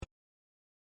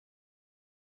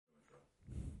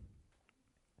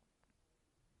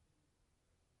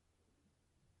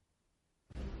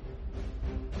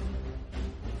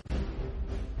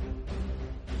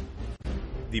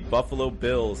the Buffalo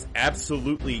Bills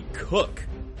absolutely cook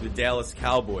the Dallas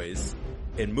Cowboys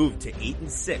and move to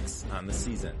 8-6 on the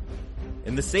season.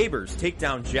 And the Sabres take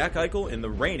down Jack Eichel and the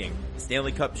reigning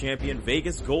Stanley Cup champion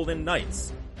Vegas Golden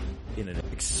Knights in an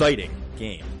exciting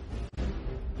game.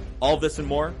 All this and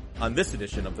more on this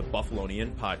edition of the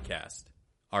Buffalonian Podcast.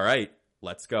 All right,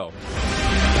 let's go.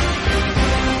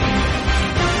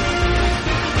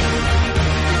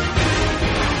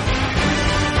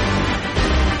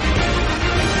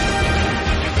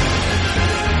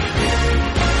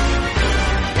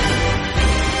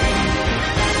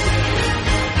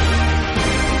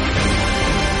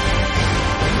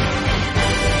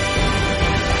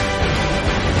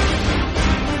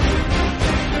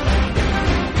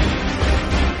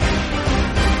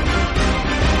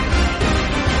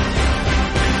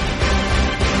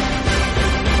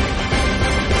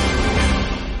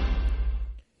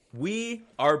 We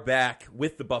are back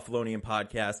with the Buffalonian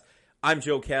Podcast. I'm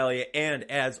Joe Callia, and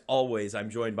as always,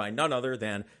 I'm joined by none other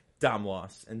than Dom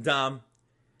Loss. And Dom,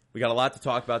 we got a lot to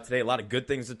talk about today, a lot of good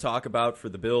things to talk about for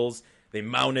the Bills. They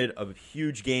mounted a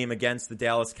huge game against the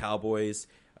Dallas Cowboys.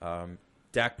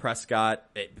 Dak Prescott,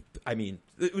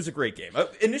 it was a great game.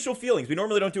 Initial feelings, we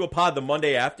normally don't do a pod the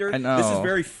Monday after. I know. This is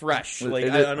very fresh. I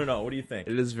don't know. What do you think?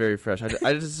 It is very fresh.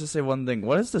 I just say one thing.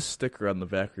 What is the sticker on the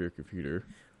back of your computer?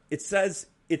 It says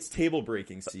it's table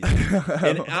breaking season.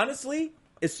 And honestly,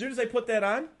 as soon as I put that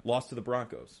on, lost to the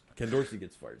Broncos. Ken Dorsey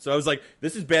gets fired. So I was like,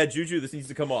 this is bad juju. This needs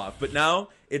to come off. But now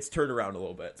it's turned around a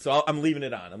little bit. So I'm leaving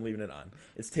it on.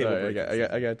 It's table breaking.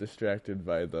 I got distracted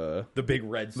by the big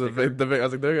red sticker. The big, I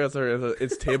was like, there you go. Sorry,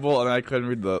 it's table, and I couldn't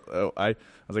read the. I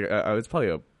was like, it's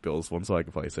probably a Bills one, so I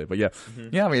could probably say. But yeah,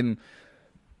 yeah. I mean,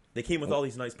 they came with all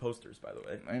these nice posters, by the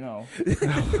way. I know.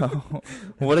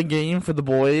 What a game for the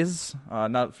boys.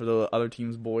 Not for the other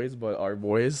team's boys, but our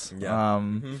boys. Yeah.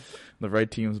 The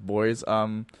right team's boys.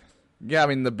 Yeah, I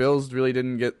mean, the Bills really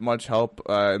didn't get much help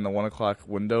in the 1 o'clock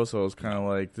window, so it was kind of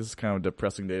like, this is kind of a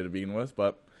depressing day to begin with.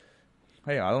 But,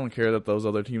 hey, I don't care that those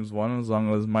other teams won as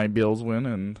long as my Bills win.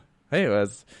 And, hey,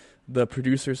 as the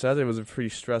producer said, it was a pretty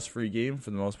stress-free game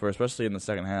for the most part, especially in the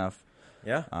second half.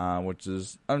 Yeah. Which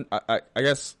is, I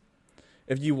guess,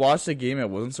 if you watched the game,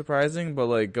 it wasn't surprising. But,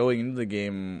 like, going into the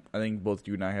game, I think both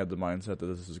you and I had the mindset that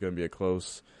this was going to be a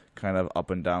close kind of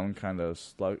up and down kind of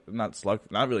not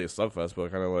really a slugfest,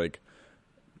 but kind of like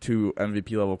two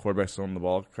MVP level quarterbacks throwing the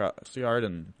ball across the yard,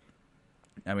 and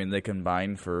I mean they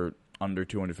combined for under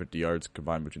 250 yards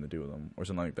combined between the two of them or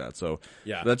something like that. So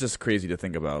yeah, that's just crazy to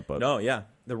think about. But no, yeah,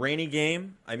 the rainy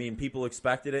game. I mean, people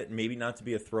expected it maybe not to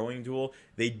be a throwing duel.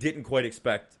 They didn't quite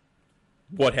expect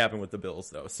what happened with the Bills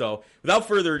though. So without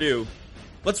further ado,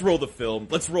 let's roll the film.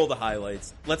 Let's roll the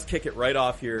highlights. Let's kick it right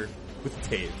off here with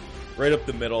tape. Right up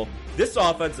the middle. This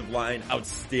offensive line,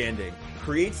 outstanding.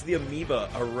 Creates the amoeba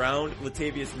around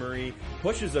Latavius Murray,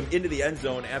 pushes him into the end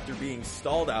zone after being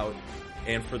stalled out,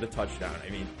 and for the touchdown.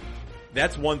 I mean,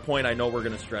 that's one point I know we're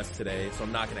going to stress today, so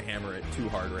I'm not going to hammer it too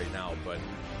hard right now, but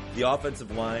the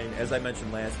offensive line, as I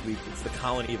mentioned last week, it's the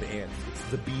colony of ants. It's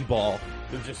the B-ball.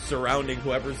 They're just surrounding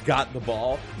whoever's got the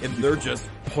ball, and they're just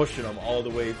pushing them all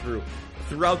the way through.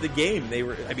 Throughout the game,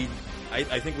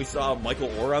 I think we saw Michael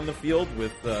Orr on the field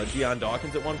with Deion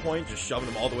Dawkins at one point, just shoving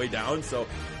him all the way down. So,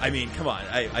 I mean, come on.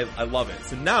 I love it.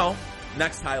 So now,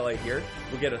 next highlight here,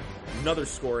 we'll get another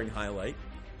scoring highlight.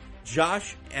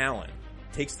 Josh Allen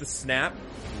takes the snap,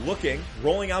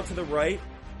 rolling out to the right.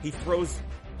 He throws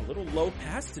a little low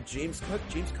pass to James Cook.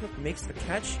 James Cook makes the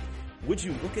catch. Would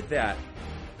you look at that?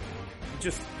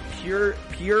 Just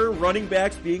pure running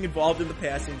backs being involved in the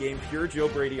passing game, pure Joe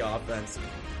Brady offense.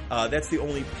 That's the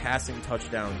only passing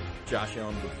touchdown Josh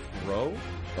Allen would throw.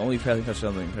 The only passing touchdown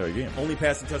of the entire game. Only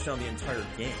passing touchdown the entire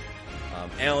game.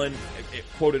 Allen,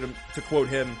 to quote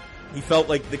him, he felt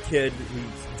like the kid who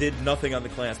did nothing on the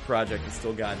class project and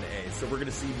still got an A. So we're going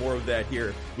to see more of that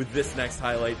here with this next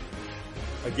highlight.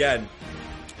 Again,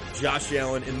 Josh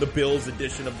Allen in the Bills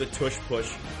edition of the tush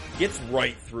push gets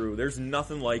right through. There's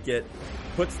nothing like it.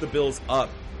 Puts the Bills up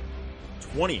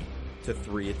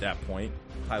 20-3 at that point.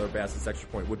 Tyler Bassett's extra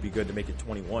point would be good to make it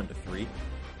 21-3.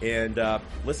 And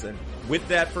listen, with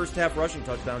that first half rushing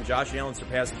touchdown, Josh Allen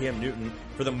surpassed Cam Newton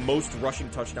for the most rushing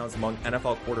touchdowns among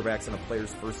NFL quarterbacks in a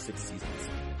player's first 6 seasons.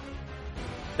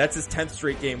 That's his 10th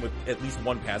straight game with at least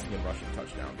one passing and rushing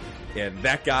touchdown. And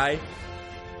that guy,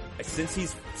 since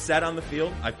he's sat on the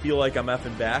field, I feel like I'm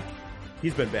effing back.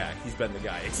 He's been back. He's been the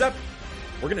guy. Except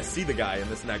we're going to see the guy in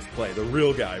this next play, the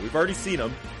real guy. We've already seen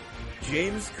him.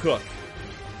 James Cook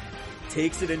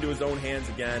takes it into his own hands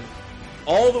again,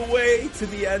 all the way to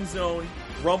the end zone,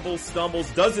 rumbles,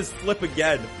 stumbles, does his flip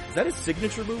again, Is that his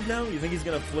signature move now? You think he's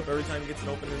going to flip every time he gets an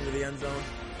open into the end zone?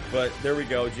 But there we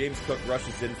go. James Cook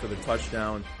rushes in for the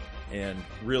touchdown and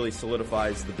really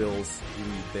solidifies the Bills'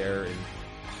 lead there. And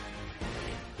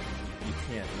you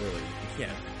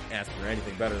can't ask for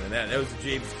anything better than that. That was a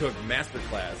James Cook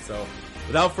masterclass. So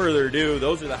without further ado,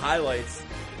 those are the highlights.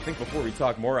 I think before we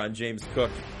talk more on James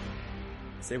Cook,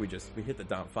 I say we hit the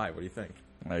down 5. What do you think?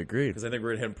 I agree. Because I think we're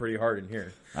going to hit him pretty hard in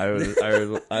here. I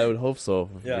would hope so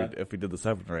Yeah. if we did the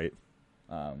 7 right.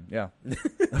 Yeah.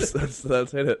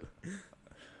 Let's hit it.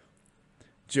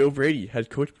 Joe Brady, head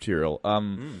coach material.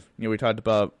 We talked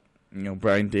about,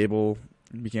 Brian Dable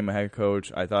became a head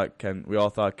coach. We all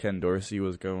thought Ken Dorsey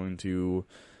was going to,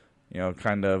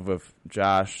 kind of with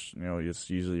Josh, it's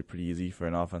usually pretty easy for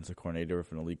an offensive coordinator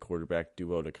with an elite quarterback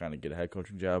duo to kind of get a head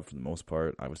coaching job for the most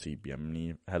part. Obviously,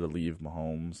 Bieniemy had to leave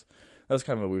Mahomes. That was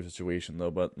kind of a weird situation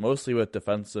though, but mostly with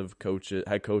defensive coaches,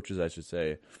 head coaches, I should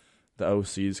say, the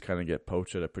OCs kind of get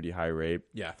poached at a pretty high rate.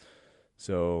 Yeah.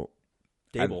 So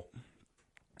Dable.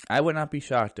 I would not be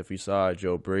shocked if we saw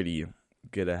Joe Brady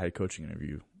get a head coaching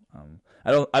interview.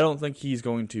 I don't think he's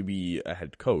going to be a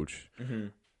head coach. Mm-hmm.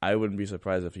 I wouldn't be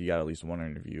surprised if he got at least one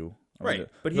interview. Right,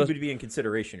 but he would be in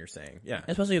consideration, you're saying. Yeah.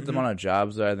 Especially with the amount of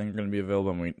jobs that I think are going to be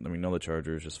available. And we know the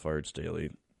Chargers just fired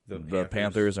Staley. The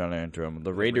Panthers are on an interim.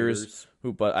 The Raiders,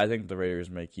 but I think the Raiders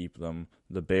may keep them.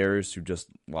 The Bears, who just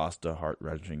lost a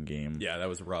heart-wrenching game. Yeah, that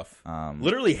was rough.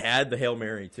 Literally had the Hail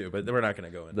Mary, too, but we're not going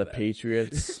to go into that. The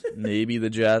Patriots, maybe the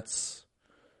Jets.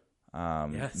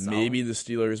 Maybe the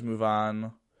Steelers move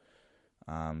on.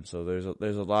 So there's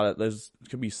a lot of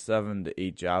could be 7 to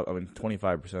 8 jobs.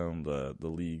 25% of the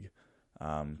league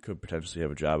could potentially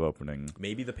have a job opening.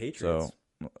 Maybe the Patriots. So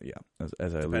yeah,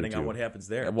 as I depending on what happens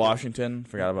there. Washington,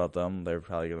 forgot about them. They're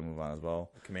probably going to move on as well.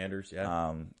 The Commanders,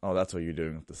 yeah. That's what you're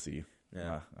doing with the C.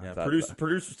 Yeah.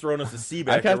 Producer's throwing us a C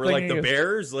back there. We're like the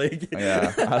Bears, like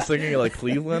yeah. I was thinking like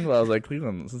Cleveland, but I was like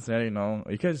Cleveland, Cincinnati. No,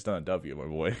 you guys just done a W, my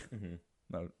boy. Mm-hmm.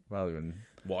 No, probably even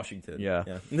Washington. Yeah.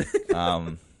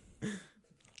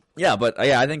 Yeah, but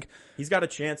I think he's got a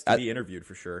chance to be interviewed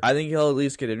for sure. I think he'll at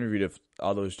least get interviewed if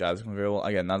all those jobs come available.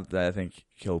 Again, not that I think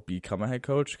he'll become a head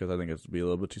coach because I think it's be a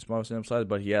little bit too small of a sample size,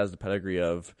 but he has the pedigree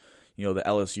of, the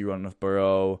LSU run with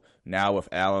Burrow, now with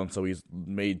Allen, so he's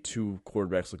made 2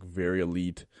 quarterbacks look very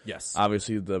elite. Yes.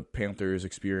 Obviously, the Panthers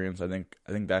experience, I think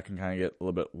that can kind of get a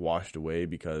little bit washed away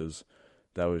because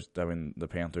the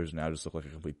Panthers now just look like a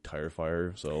complete tire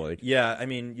fire. So yeah,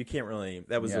 you can't really.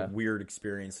 That was a weird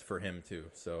experience for him too.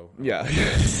 So yeah,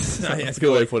 that's a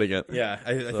good way of putting it. Yeah,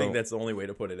 I think that's the only way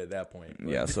to put it at that point. But.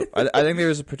 Yeah, so I think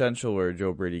there's a potential where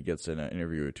Joe Brady gets in an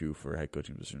interview or 2 for a head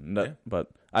coaching position.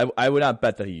 But I would not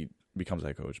bet that he becomes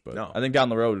head coach. But no. I think down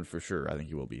the road for sure, I think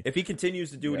he will be. If he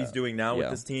continues to do what he's doing now with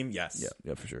this team, yes.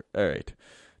 Yeah, for sure. All right,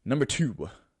 number 2.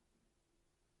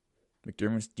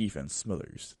 McDermott's defense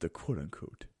smothers the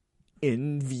quote-unquote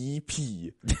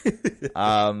MVP.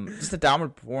 Just a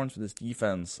dominant performance for this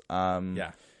defense.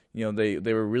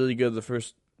 They were really good the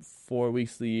first 4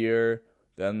 weeks of the year.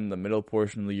 Then the middle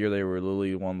portion of the year, they were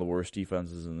literally one of the worst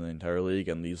defenses in the entire league.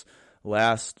 And these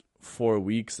last 4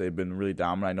 weeks, they've been really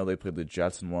dominant. I know they played the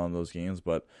Jets in one of those games,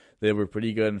 but they were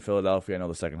pretty good in Philadelphia. I know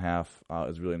the second half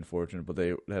is really unfortunate, but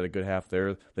they had a good half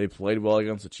there. They played well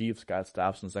against the Chiefs, got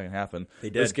stops in the second half, and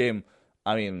this game,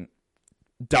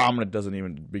 dominant doesn't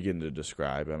even begin to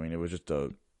describe. It was just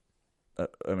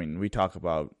we talk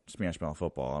about smash mouth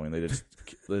football. They just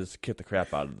kicked the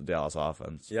crap out of the Dallas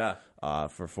offense. Yeah.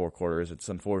 For 4 quarters. It's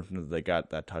unfortunate that they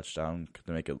got that touchdown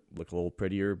to make it look a little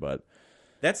prettier, but.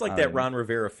 That's like that Ron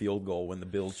Rivera field goal when the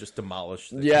Bills just demolished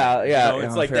the team.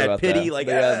 It's like that pity,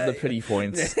 that. The pity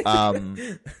points.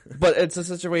 But it's a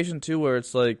situation too where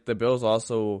it's like the Bills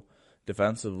also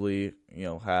defensively,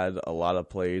 had a lot of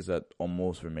plays that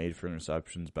almost were made for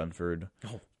interceptions. Benford,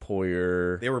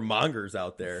 Poyer, they were mongers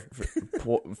out there.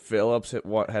 Phillips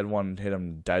had one hit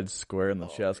him dead square in the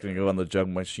chest. Going to go on the jug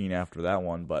machine after that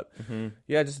one, but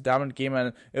just a dominant game,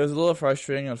 and it was a little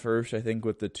frustrating at first. I think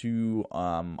with the 2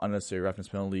 unnecessary roughness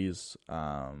penalties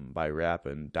by Rapp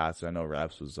and Dotson. I know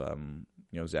Rapp's was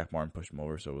Zach Martin pushed him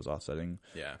over, so it was offsetting.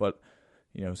 Yeah, but.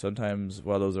 Sometimes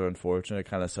while those are unfortunate, it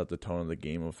kind of set the tone of the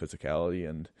game of physicality,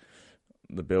 and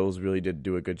the Bills really did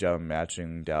do a good job of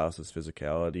matching Dallas's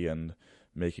physicality and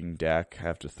making Dak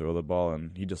have to throw the ball,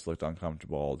 and he just looked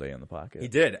uncomfortable all day in the pocket. He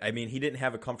did. He didn't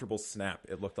have a comfortable snap,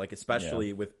 it looked like,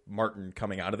 especially with Martin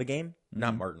coming out of the game. Mm-hmm.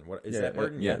 Not Martin. What is that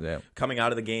Martin? Yeah. Coming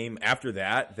out of the game. After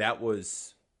that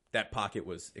pocket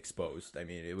was exposed.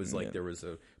 It was like there was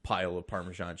a pile of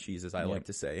Parmesan cheese, as I like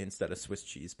to say, instead of Swiss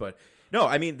cheese. But no,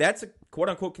 that's a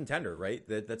quote-unquote contender, right?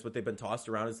 That's what they've been tossed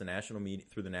around as the national media,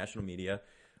 through the national media.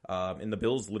 And the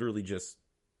Bills literally just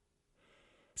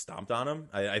stomped on them.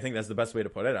 I think that's the best way to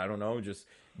put it. I don't know, just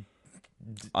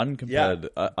uncompetitive,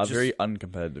 a very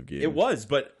uncompetitive game. It was,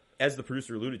 but as the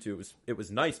producer alluded to, it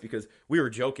was nice because we were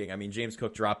joking. I mean, James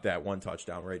Cook dropped that one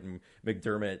touchdown, right? And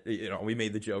McDermott, we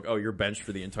made the joke, "Oh, you're benched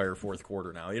for the entire fourth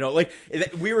quarter now." Like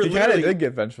we were. He kind of did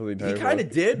get benched for the entire. He kind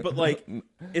of did, but like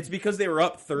it's because they were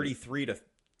up 31-3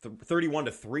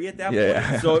 at that point.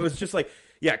 Yeah. So it was just like,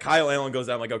 Kyle Allen goes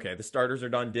out. I'm like, okay, the starters are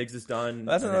done. Diggs is done.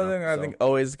 That's another thing I think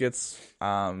always gets.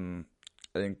 I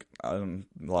think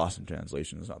lost in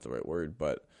translation is not the right word,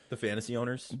 but the fantasy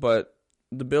owners. But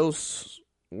the Bills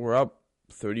were up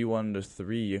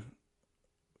 31-3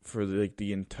 for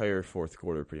the entire fourth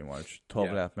quarter, pretty much 12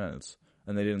 and a half minutes,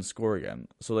 and they didn't score again.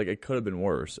 So it could have been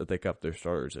worse if they kept their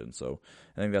starters in. So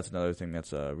I think that's another thing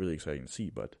that's really exciting to see.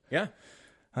 But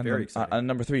very exciting. On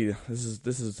number 3, this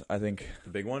is I think the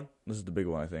big one. This is the big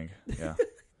one, I think. Yeah.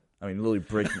 I mean,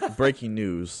 literally breaking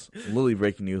news. Literally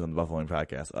breaking news on the Buffalo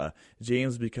podcast.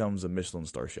 James becomes a Michelin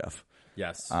star chef.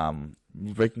 Yes.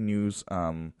 Breaking news.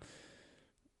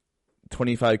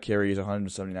 25 carries,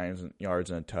 179 yards,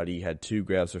 and a tutty. Had 2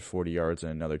 grabs for 40 yards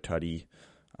and another tutty.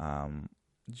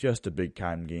 Just a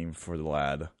big-time game for the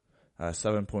lad.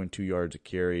 7.2 yards a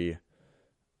carry.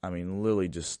 I mean, Lily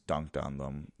just dunked on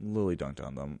them.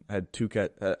 Had two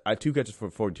catches for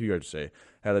 42 yards today.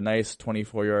 Had a nice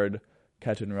 24-yard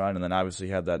catch and run, and then obviously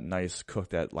had that nice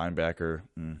cooked at linebacker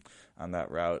on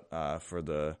that route for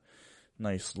the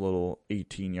nice little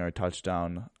 18-yard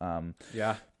touchdown.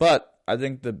 But I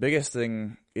think the biggest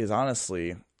thing is,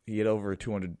 honestly, he had over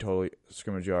 200 total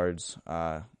scrimmage yards.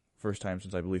 First time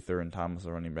since I believe Thurman Thomas,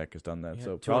 the running back, has done that.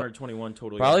 So 221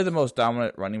 total probably yards. the most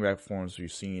dominant running back performance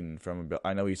we've seen from.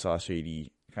 I know we saw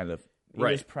Shady kind of in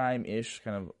his prime-ish,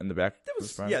 kind of in the back.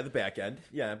 The back end.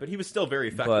 Yeah, but he was still very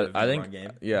effective in the run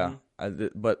game. Yeah,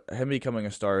 but him becoming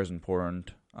a star is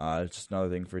important. It's just another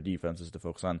thing for defenses to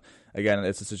focus on. Again,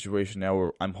 it's a situation now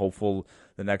where I'm hopeful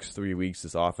the next 3 weeks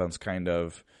this offense kind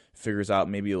of figures out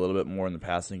maybe a little bit more in the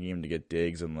passing game to get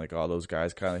Diggs and like all those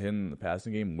guys kind of hitting the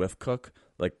passing game with Cook,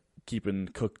 like keeping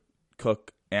Cook,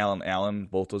 Allen,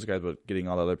 both those guys, but getting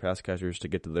all the other pass catchers to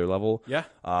get to their level. Yeah.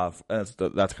 And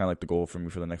that's kind of like the goal for me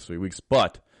for the next 3 weeks.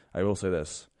 But I will say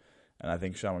this, and I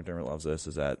think Sean McDermott loves this,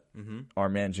 is that our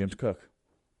man James Cook,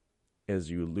 as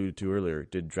you alluded to earlier,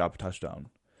 did drop a touchdown.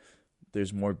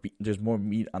 There's more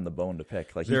meat on the bone to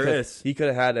pick. Like he could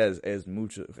have had as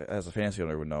Mooch as a fantasy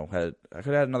owner would know. I could have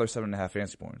had another 7.5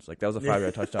 fantasy points. Like that was a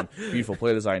 5-yard touchdown. Beautiful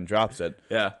play design, drops it.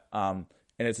 Yeah. And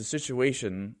it's a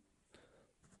situation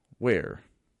where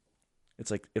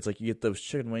it's like you get those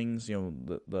chicken wings,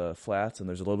 the flats, and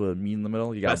there's a little bit of meat in the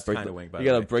middle. You gotta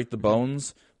break the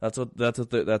bones. That's what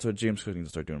James Cook needs to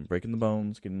start doing, breaking the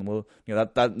bones, getting the little.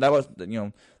 That was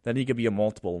then he could be a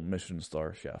multiple Michelin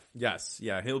star chef. Yes,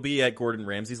 yeah, he'll be at Gordon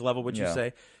Ramsay's level. Would you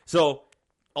say? So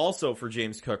also for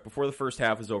James Cook, before the first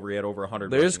half is over, he had over 100.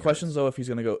 There is questions though if he's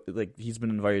gonna go. Like he's been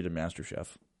invited to MasterChef.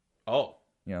 Oh,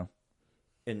 yeah.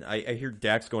 And I hear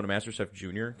Dak's going to MasterChef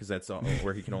Junior because that's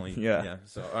where he can only yeah.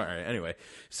 So all right. Anyway,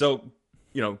 so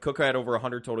Cook had over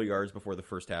 100 total yards before the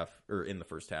first half, or in the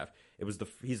first half.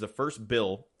 He's the first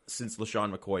Bill since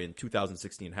LaShawn McCoy in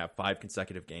 2016 to have 5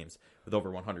 consecutive games with over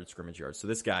 100 scrimmage yards. So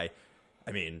this guy,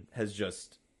 I mean, has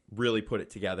just really put it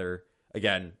together.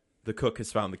 Again, the cook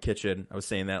has found the kitchen. I was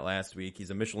saying that last week. He's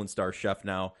a Michelin star chef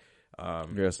now.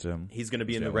 Yes, to him. He's going to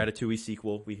be in the Ratatouille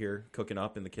sequel we hear cooking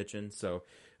up in the kitchen. So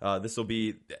this will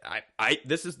be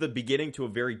this is the beginning to a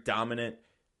very dominant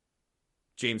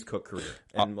James Cook career,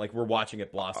 and we're watching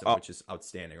it blossom, which is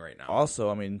outstanding right now. Also,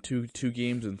 I mean, two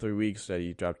games in 3 weeks that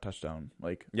he dropped a touchdown.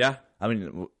 I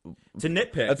mean, to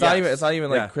nitpick, it's not even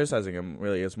like criticizing him.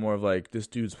 Really, it's more of like this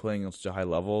dude's playing on such a high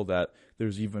level that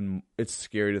it's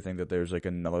scary to think that there's like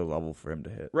another level for him to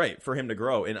hit. Right, for him to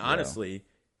grow, and honestly.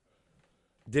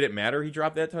 Did it matter he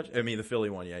dropped that touch? I mean, the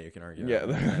Philly one, you can argue.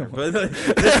 Yeah. But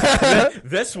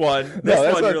this one,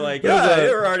 you're like, they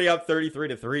were already up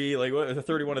 33-3, like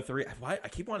 31-3. Why? I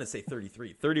keep wanting to say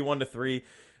 31-3.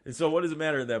 And so what does it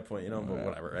matter at that point? But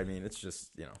whatever. I mean, it's just,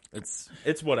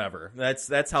 it's whatever.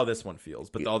 That's how this one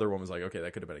feels. But the other one was like, okay,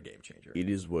 that could have been a game changer. It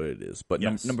is what it is. But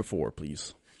number 4,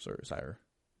 please. Sorry, sire.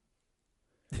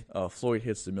 Floyd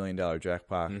hits the $1 million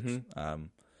jackpot.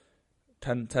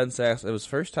 10 sacks. It was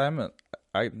first time.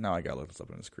 I gotta look this up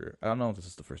in his career. I don't know if this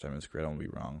is the first time in his career. I don't want to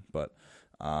be wrong, but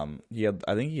I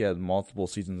think he had multiple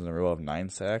seasons in a row of 9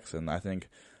 sacks, and I think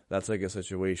that's like a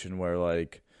situation where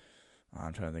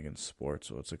I'm trying to think in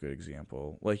sports. What's a good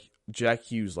example? Like Jack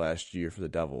Hughes last year for the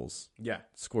Devils. Yeah,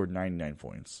 scored 99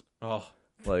 points. Oh,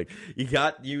 Like you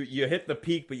hit the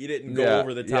peak, but you didn't go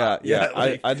over the top. Yeah.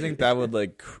 Like, I think that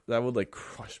would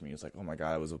crush me. It's like, oh my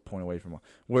god, I was a point away from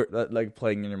where like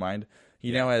playing in your mind.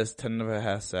 He now has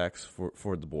 10.5 sacks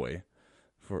for the boy,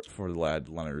 for the lad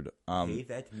Leonard. Pay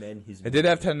that man his. He did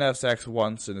have 10.5 sacks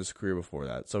once in his career before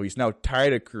that, so he's now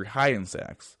tied a career high in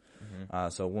sacks.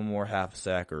 So one more half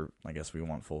sack, or I guess we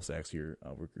want full sacks here.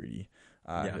 We're greedy.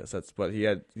 Yes, but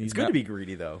he's good to be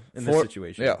greedy though in this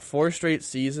situation. Yeah, 4 straight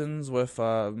seasons with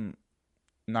 9+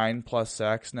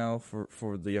 sacks now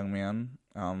for the young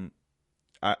man.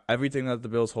 Everything that the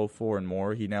Bills hope for and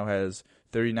more. He now has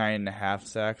 39.5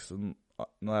 sacks in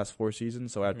the last 4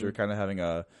 seasons. So after kind of having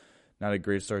not a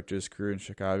great start to his career in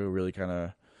Chicago, really kind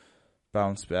of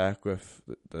bounced back with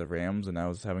the Rams, and now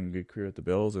he's having a good career at the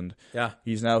Bills. And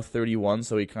he's now 31,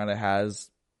 so he kind of has,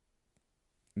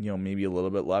 maybe a little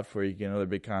bit left where he get another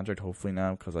big contract. Hopefully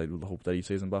now, because I hope that he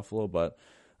stays in Buffalo. But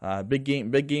big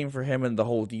game for him and the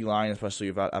whole D line,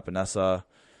 especially without Epinesa.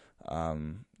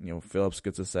 Phillips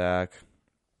gets a sack.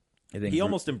 I think he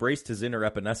almost embraced his inner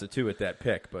Epinesa too at that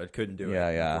pick, but couldn't do it.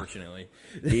 Unfortunately,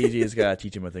 AJ's got to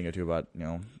teach him a thing or two about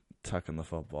tucking the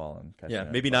football and catching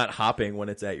it. Maybe not hopping when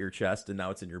it's at your chest and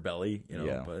now it's in your belly.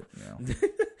 But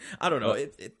I don't know.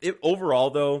 It overall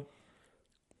though,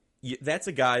 that's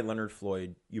a guy, Leonard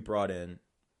Floyd, you brought in.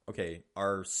 Okay,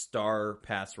 our star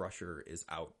pass rusher is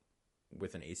out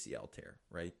with an ACL tear,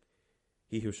 right?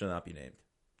 He who shall not be named.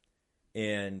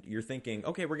 And you're thinking,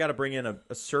 okay, we got to bring in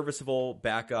a serviceable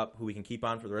backup who we can keep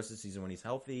on for the rest of the season when he's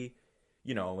healthy.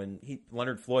 And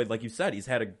Leonard Floyd, like you said, he's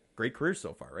had a great career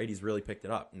so far, right? He's really picked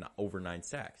it up, over 9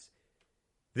 sacks.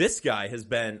 This guy has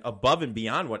been above and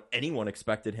beyond what anyone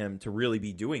expected him to really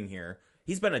be doing here.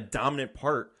 He's been a dominant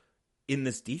part in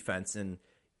this defense, and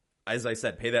as I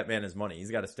said, pay that man his money.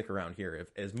 He's got to stick around here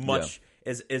as much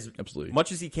as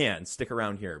much as he can. Stick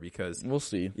around here because we'll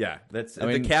see. Yeah,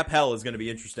 the cap hell is going to be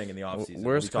interesting in the offseason.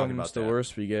 Worst comes to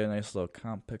worst, we get a nice little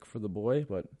comp pick for the boy.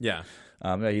 But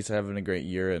he's having a great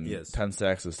year, and 10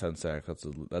 sacks is 10 sacks.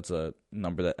 That's a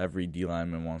number that every D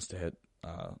lineman wants to hit.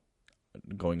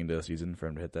 Going into the season, for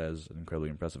him to hit that is incredibly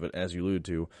impressive. But as you alluded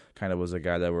to, kind of was a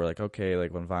guy that we're like, okay,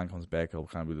 like when Von comes back, he'll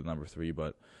kind of be the number 3,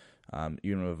 but.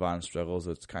 Even when Von struggles,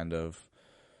 it's kind of,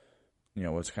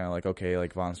 like, okay,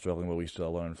 like Von's struggling, but we still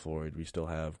have Leonard Floyd, we still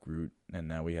have Groot, and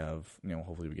now we have,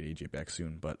 hopefully we get AJ back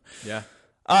soon. But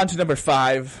on to number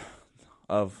 5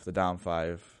 of the Dom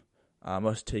 5.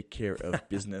 Must take care of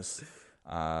business.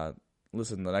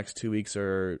 Listen, the next 2 weeks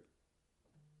are,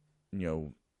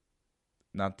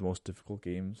 not the most difficult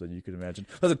games that you could imagine.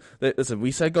 Listen,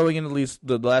 we said going into at least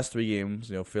the last 3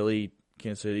 games, Philly,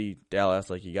 Kansas City, Dallas,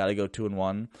 like you got to go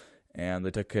 2-1. And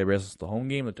they took care of business the home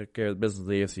game. They took care of the business of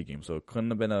the AFC game. So it couldn't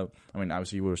have been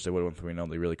obviously you would have said would have won 3-0.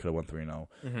 They really could have won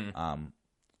 3-0.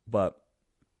 But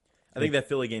I think that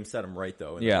Philly game set them right,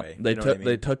 though.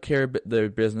 They took care of their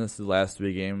business the last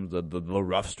 3 games, the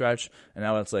rough stretch. And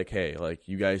now it's like, hey, like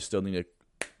you guys still need to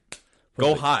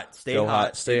go hot, stay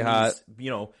hot.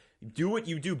 Do what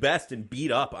you do best and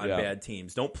beat up on bad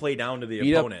teams. Don't play down to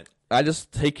the opponent. I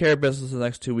just take care of business the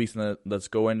next 2 weeks, and then let's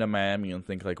go into Miami and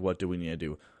think, like, what do we need to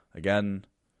do? Again,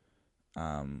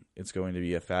 it's going to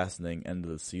be a fascinating end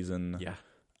of the season. Yeah.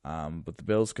 But the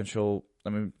Bills control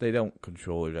 – they don't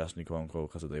control their destiny, quote-unquote,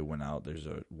 because if they win out, there's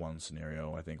one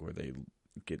scenario, I think, where they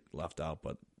get left out,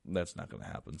 but that's not going to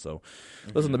happen. So,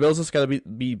 listen, the Bills just got to beat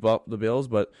the Bills,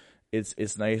 but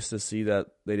it's nice to see that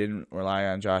they didn't rely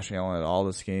on Josh Allen at all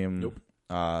this game. Nope.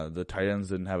 The tight ends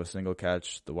didn't have a single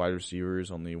catch. The wide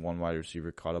receivers, only one wide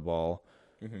receiver caught a ball,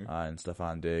 and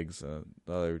Stephon Diggs. The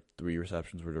other 3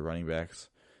 receptions were to running backs.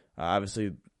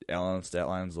 Obviously, Allen's stat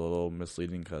line's a little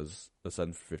misleading because the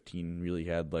 7-15 really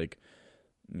had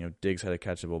Diggs had a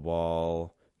catchable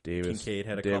ball. Kincaid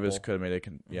had a Davis couple. could have made it.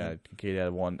 Kincaid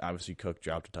had one. Obviously, Cook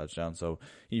dropped a touchdown, so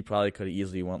he probably could have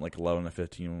easily went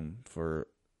 11-15 for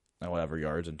whatever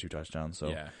yards and 2 touchdowns. So.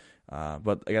 Yeah.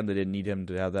 But again, they didn't need him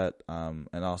to have that. And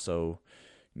also,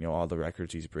 all the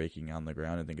records he's breaking on the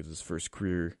ground. I think it's his first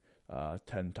career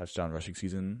 10 touchdown rushing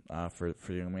season for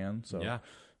the young man. So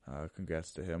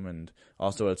congrats to him. And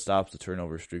also, it stops the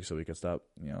turnover streak, so we can stop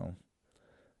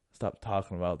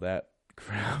talking about that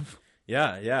crap.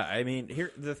 Yeah. I mean,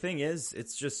 here the thing is,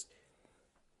 it's just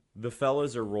the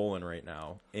fellas are rolling right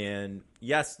now. And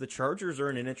yes, the Chargers are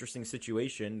in an interesting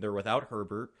situation. They're without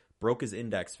Herbert. Broke his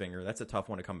index finger. That's a tough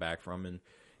one to come back from. And,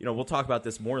 we'll talk about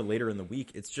this more later in the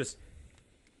week. It's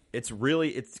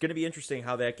going to be interesting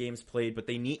how that game's played, but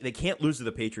they can't lose to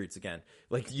the Patriots again.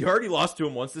 Like, you already lost to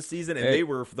them once this season, and they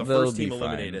were the first team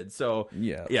eliminated. So,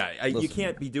 you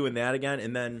can't be doing that again.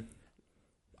 And then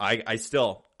I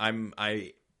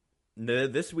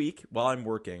This week, while I'm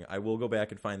working, I will go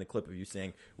back and find the clip of you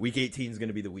saying Week 18 is going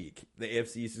to be the week. The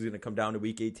AFC East is going to come down to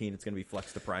Week 18. It's going to be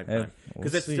flexed to prime time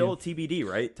because it's still TBD,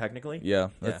 right? Technically, yeah.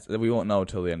 We won't know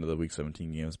until the end of the Week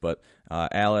 17 games. But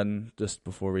Allen, just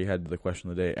before we head to the question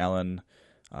of the day, Allen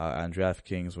on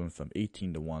DraftKings went from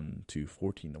 18-1 to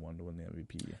 14-1 to win the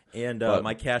MVP. And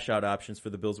my cash out options for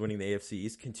the Bills winning the AFC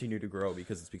East continue to grow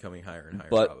because it's becoming higher and higher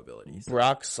probabilities.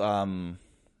 Brock's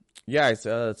yeah, it's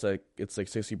like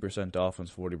 60% Dolphins,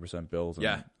 40% Bills,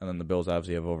 and then the Bills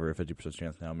obviously have over a 50%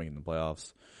 chance now of making the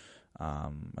playoffs. I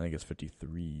think it's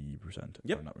 53%. Yep,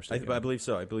 if I'm not mistaken. I believe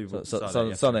so. I believe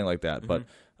something like that. Mm-hmm. But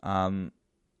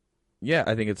yeah,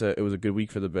 I think it was a good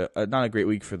week for not a great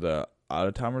week for the out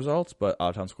of town results, but out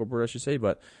of town scoreboard, I should say.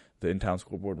 But the in town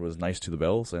scoreboard was nice to the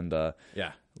Bills, and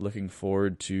looking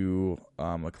forward to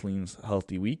a clean,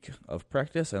 healthy week of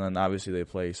practice, and then obviously they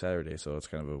play Saturday, so it's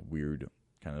kind of a weird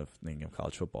kind of thing of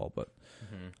college football. But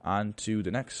on to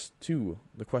the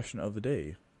question of the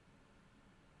day.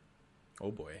 Oh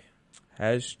boy.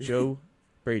 Has Joe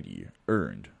Brady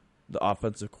earned the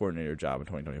offensive coordinator job in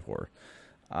 2024?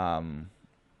 I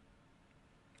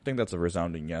think that's a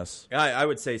resounding yes. I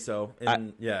would say so.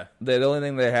 And the only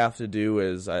thing they have to do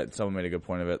is, someone made a good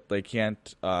point of it, they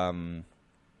can't, I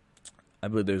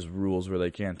believe there's rules where they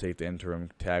can't take the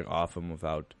interim tag off him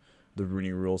without the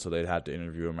Rooney rule, so they'd have to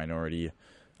interview a minority.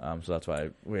 So that's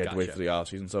why we had to wait for the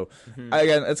offseason. So,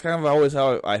 again, it's kind of always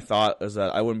how I thought, is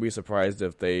that I wouldn't be surprised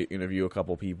if they interview a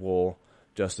couple people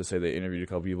just to say they interviewed a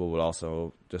couple people, but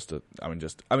also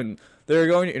they're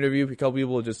going to interview a couple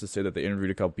people just to say that they interviewed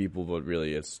a couple people, but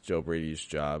really it's Joe Brady's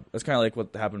job. It's kind of like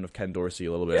what happened with Ken Dorsey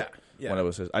a little bit when it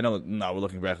was his. I know now we're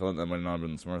looking back on that might not have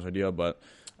been the smartest idea, but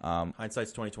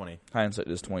hindsight's 2020. Hindsight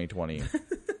is 2020.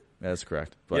 That's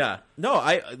correct. But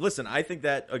I think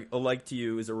that like to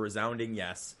you is a resounding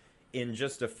yes. In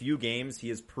just a few games, he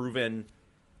has proven.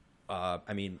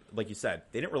 Like you said,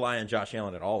 they didn't rely on Josh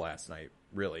Allen at all last night.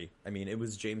 Really, it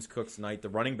was James Cook's night. The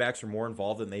running backs were more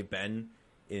involved than they've been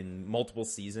in multiple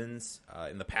seasons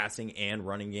in the passing and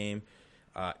running game.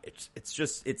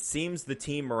 It seems the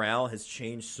team morale has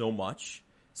changed so much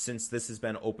since this has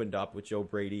been opened up with Joe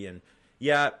Brady, and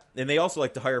they also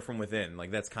like to hire from within. Like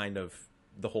that's kind of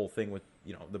the whole thing with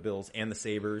the Bills and the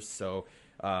Sabres. So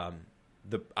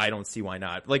I don't see why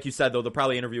not. Like you said, though, they'll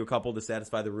probably interview a couple to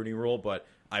satisfy the Rooney Rule, but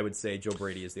I would say Joe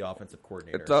Brady is the offensive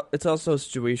coordinator. It's also a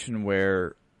situation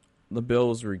where the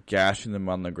Bills were gashing them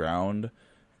on the ground,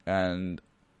 and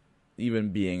even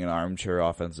being an armchair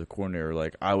offensive coordinator,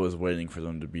 like I was waiting for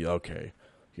them to be, okay,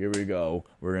 here we go.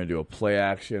 We're going to do a play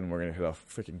action. We're going to hit a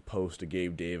freaking post to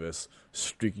Gabe Davis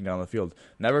streaking down the field.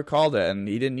 Never called it, and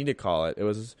he didn't need to call it. It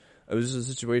was just a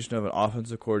situation of an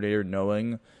offensive coordinator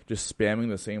knowing, just spamming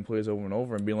the same plays over and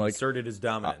over and being like, asserted his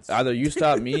dominance. Either you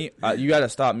stop me, you got to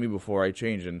stop me before I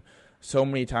change. And so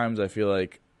many times I feel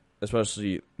like,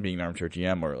 especially being an armchair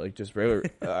GM or like just regular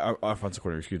offensive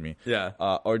coordinator,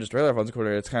 or just regular offensive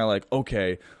coordinator, it's kind of like,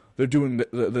 okay, they're going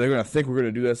to think we're going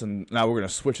to do this, and now we're going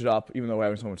to switch it up, even though we're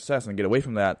having so much success, and get away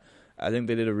from that. I think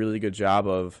they did a really good job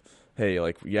of, hey,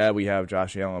 like, we have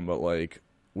Josh Allen, but like,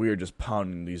 we are just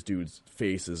pounding these dudes'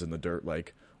 faces in the dirt.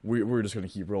 Like we're just going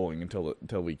to keep rolling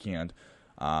until we can't.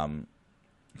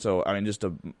 So just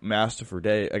a masterful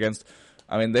day against.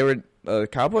 They were the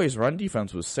Cowboys' run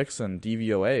defense was 6th in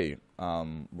DVOA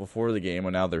before the game,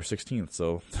 and now they're 16th.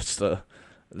 So that's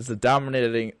a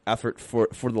dominating effort for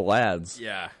the lads.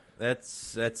 Yeah,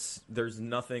 that's there's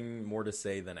nothing more to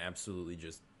say than absolutely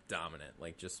just dominant.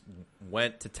 Like just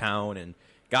went to town and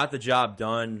got the job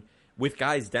done. With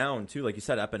guys down, too, like you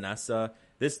said, Epinesa,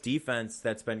 this defense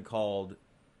that's been called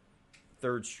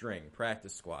third string,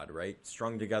 practice squad, right,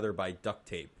 strung together by duct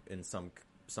tape in some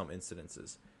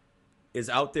incidences, is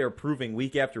out there proving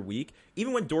week after week.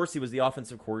 Even when Dorsey was the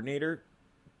offensive coordinator,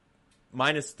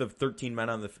 minus the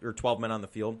 12 men on the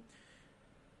field,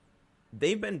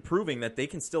 they've been proving that they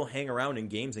can still hang around in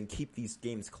games and keep these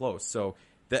games close. So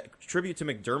that tribute to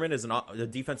McDermott as a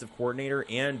defensive coordinator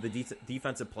and the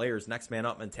defensive players' next man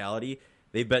up mentality.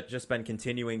 They've just been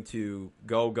continuing to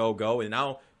go, and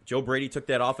now Joe Brady took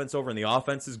that offense over, and the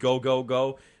offense is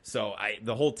go. So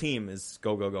the whole team is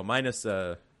go, minus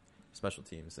special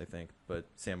teams, I think. But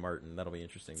Sam Martin, that'll be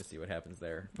interesting to see what happens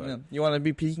there. But you want to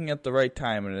be peaking at the right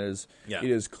time, and it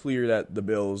is clear that the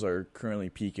Bills are currently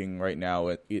peaking right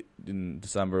now in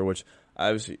December, which.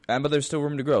 Obviously, but there's still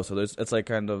room to grow. So it's like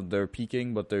kind of they're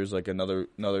peaking, but there's like another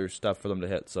step for them to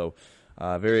hit. So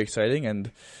very exciting.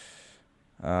 And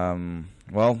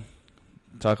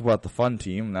talk about the fun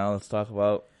team. Now let's talk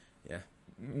about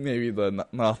maybe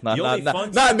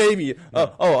not maybe.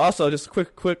 Also just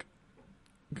quick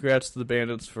congrats to the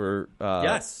Bandits for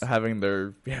having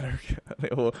their banner.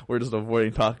 We're just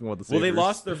avoiding talking about the Sabres. Well, they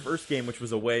lost their first game, which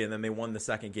was away, and then they won the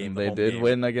second game. They did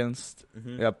win against.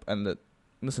 Yep, and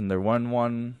listen, they're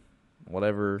 1-1,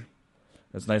 whatever.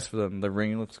 It's nice for them. The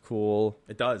ring looks cool.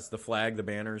 It does. The flag, the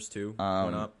banners too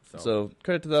went up. So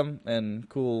credit to them and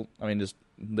cool. I mean,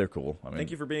 they're cool. I mean,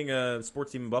 thank you for being a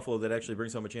sports team in Buffalo that actually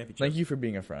brings home a championship. Thank you for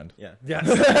being a friend. Yeah. There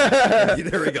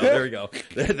we go.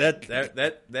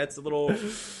 That's a little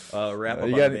wrap up.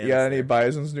 You got any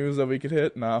Bison's news that we could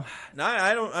hit? No. No,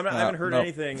 I don't. I haven't heard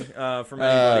anything from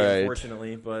anybody,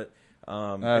 unfortunately. But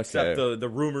except the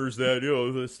rumors that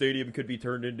the stadium could be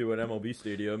turned into an MLB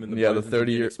stadium. And the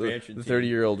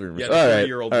 30-year-old rumors. Yeah, the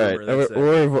 30-year-old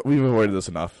rumor. We've avoided this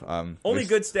enough. Only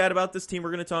good stat about this team we're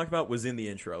going to talk about was in the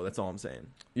intro. That's all I'm saying.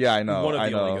 Yeah, I know. One of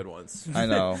the only good ones. I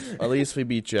know. At least we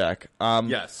beat Jack.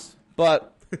 Yes.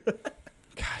 But,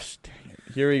 gosh dang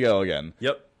it. Here we go again.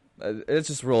 Yep. It's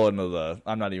just rolling into the...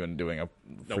 I'm not even doing a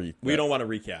free... we don't want to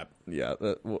recap. Yeah.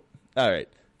 All right.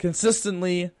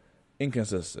 Consistently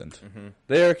inconsistent. Mm-hmm.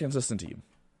 They are a consistent team.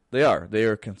 They are. They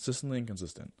are consistently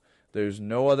inconsistent. There's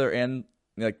no other end.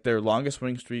 Like, their longest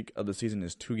winning streak of the season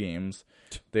is 2 games.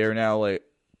 They are now,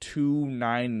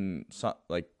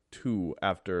 2-9, 2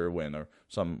 after a win or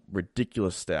some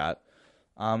ridiculous stat.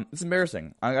 It's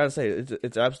embarrassing. I gotta say,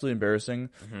 it's absolutely embarrassing.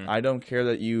 Mm-hmm. I don't care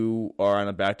that you are on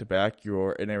a back-to-back.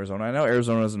 You're in Arizona. I know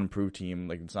Arizona is an improved team.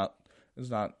 Like, it's not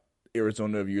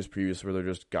Arizona of years previous where they're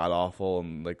just god-awful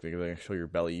and, they show your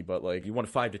belly. But, you won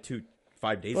 5-2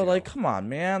 5 days ago. But, come on,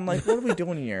 man. What are we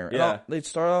doing here? Yeah. They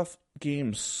start off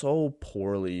games so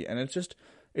poorly, and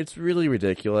it's really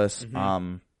ridiculous.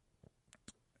 Mm-hmm.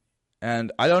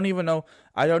 And I don't even know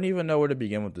where to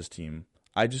begin with this team.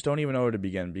 I just don't even know where to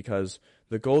begin because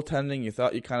the goaltending, you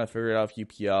thought you kind of figured out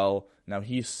UPL. Now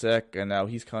he's sick, and now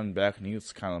he's coming back, and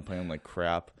he's kind of playing like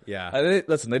crap. Yeah. They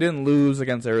didn't lose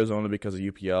against Arizona because of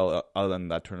UPL, other than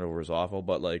that turnover was awful.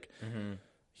 But, mm-hmm.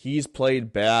 He's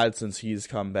played bad since he's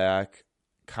come back.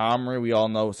 Comrie, we all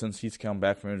know, since he's come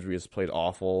back from injury, has played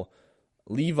awful.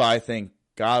 Levi, thank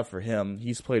God for him.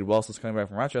 He's played well since coming back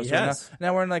from Rochester. Yes.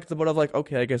 Now we're in the boat of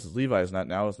okay, I guess it's Levi's not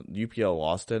now. UPL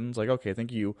lost it. And it's okay,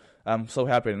 thank you. I'm so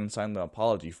happy I didn't sign the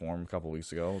apology form a couple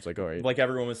weeks ago. It's all right. Like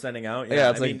everyone was sending out.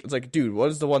 Yeah, it's dude, what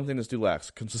is the one thing this dude lacks?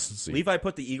 Consistency. Levi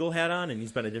put the Eagle hat on, and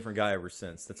he's been a different guy ever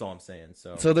since. That's all I'm saying.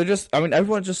 So they're just,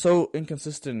 everyone's just so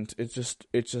inconsistent. It's just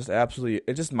absolutely,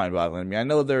 it's just mind-boggling. I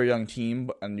know they're a young team,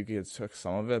 and you can took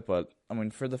some of it, but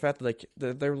for the fact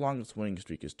that their longest winning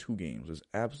streak is 2 games,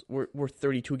 we're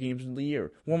 32 games in the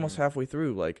year. We're almost halfway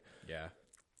through. Yeah,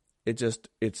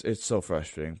 it's so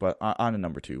frustrating. But on to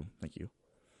number 2, thank you.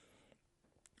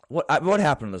 What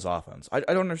happened to this offense? I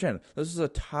don't understand. This is a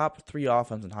top 3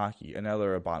 offense in hockey, and now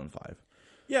they're a bottom 5.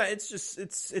 Yeah, it's just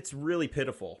it's really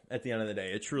pitiful at the end of the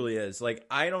day. It truly is.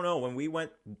 I don't know. When we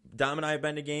went, Dom and I have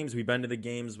been to games. We've been to the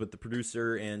games with the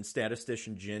producer and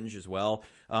statistician Ginge as well.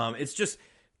 It's just,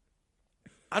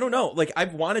 I don't know.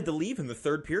 I've wanted to leave in the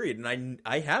third period, and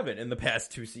I haven't in the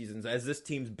past 2 seasons as this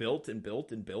team's built and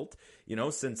built and built.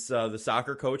 Since the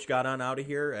soccer coach got on out of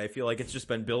here, I feel like it's just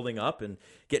been building up and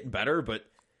getting better. But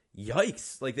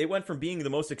yikes! They went from being the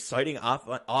most exciting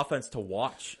offense to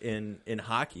watch in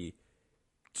hockey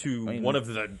to one of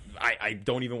the I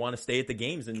don't even want to stay at the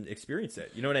games and experience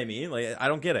it. You know what I mean? I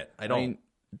don't get it. I don't.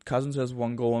 Cousins has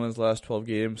 1 goal in his last 12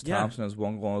 games. Yeah. Thompson has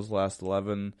 1 goal in his last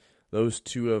 11. Those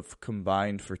 2 have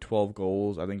combined for 12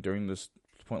 goals. I think during this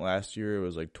point last year, it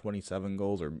was 27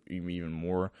 goals or even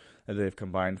more that they've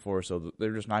combined for. So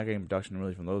they're just not getting production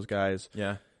really from those guys.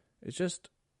 Yeah. It's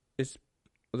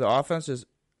the offense is.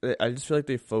 I just feel like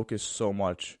they focus so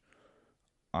much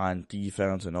on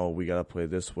defense and we gotta play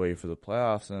this way for the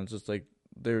playoffs, and it's just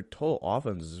their total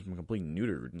offense is completely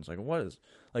neutered. And it's what is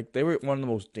they were one of the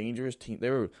most dangerous teams. They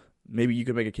were, maybe you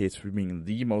could make a case for being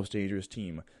the most dangerous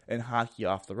team in hockey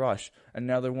off the rush, and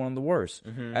now they're one of the worst.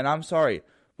 Mm-hmm. And I'm sorry,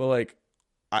 but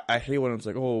I hate when it's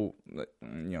I'm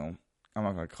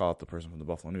not gonna call out the person from the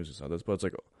Buffalo News who said this, but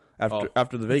it's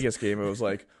after the Vegas game, it was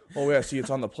see, it's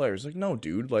on the players. No,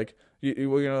 dude, we're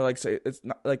gonna say it's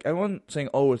not everyone saying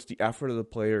it's the effort of the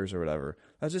players or whatever.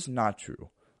 That's just not true.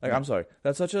 I'm sorry,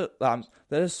 that's such a that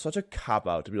is such a cop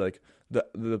out to be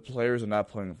the players are not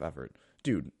playing with effort,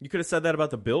 dude. You could have said that about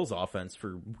the Bills' offense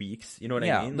for weeks. You know what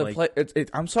I mean?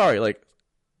 I'm sorry.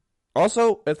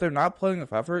 Also, if they're not playing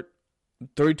with effort,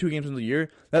 32 games in the year,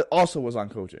 that also was on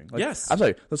coaching. Yes. I'm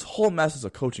sorry, this whole mess is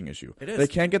a coaching issue. It is. They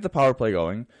can't get the power play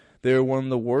going. They're one of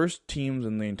the worst teams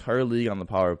in the entire league on the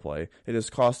power play. It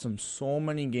has cost them so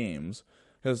many games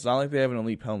because it's not like they have an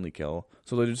elite penalty kill,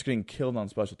 so they're just getting killed on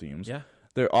special teams. Yeah.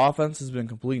 their offense has been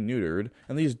completely neutered,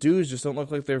 and these dudes just don't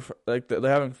look like they're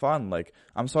having fun. Like,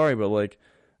 I'm sorry, but like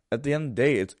at the end of the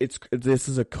day, this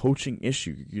is a coaching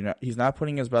issue. He's not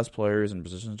putting his best players in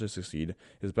positions to succeed.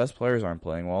 His best players aren't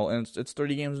playing well, and it's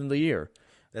 30 games into the year.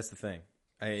 That's the thing.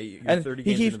 And 30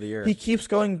 games into the year. He keeps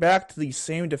going back to these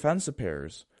same defensive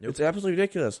pairs. Yep. It's absolutely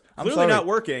ridiculous. Clearly not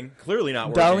working.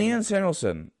 Dahlin and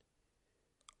Samuelsson.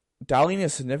 Dahlin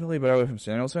is significantly better away from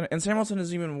Samuelsson, and Samuelsson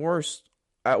is even worse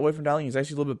away from Dahlin. He's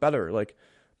actually a little bit better. Like,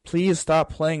 please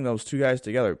stop playing those two guys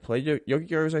together. Play Yogi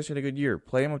Gara's actually had a good year.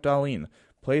 Play him with Dahlin.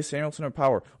 Play Samuelsson or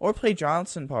Power, or play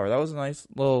Johnson Power. That was a nice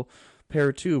little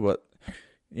pair too. But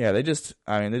yeah,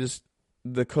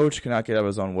 the coach cannot get out of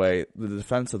his own way. The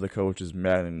defense of the coach is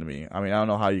maddening to me. I mean, I don't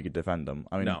know how you could defend them.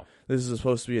 I mean, no. This is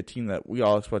supposed to be a team that we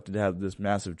all expected to have this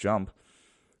massive jump,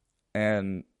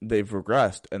 and they've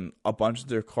regressed, and a bunch of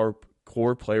their core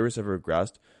players have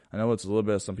regressed. I know it's a little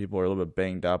bit, some people are a little bit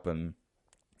banged up and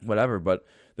whatever, but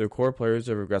their core players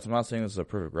have regressed. I'm not saying this is a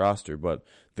perfect roster, but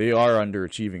they are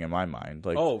underachieving in my mind.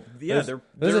 Like,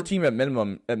 there's a team at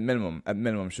minimum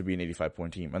should be an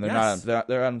 85-point team, and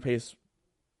they're on pace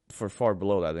for far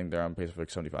below that. I think they're on pace for like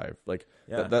 75. Like,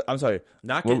 I'm sorry,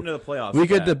 not getting to the playoffs. We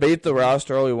could debate the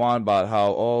roster all we want about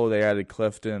how they added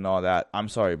Clifton and all that. I'm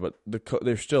sorry, but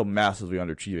they're still massively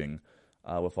underachieving.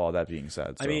 With all that being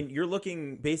said, so. I mean, you're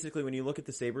looking basically when you look at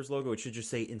the Sabres logo, it should just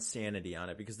say insanity on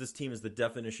it, because this team is the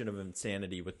definition of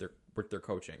insanity with their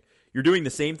coaching. You're doing the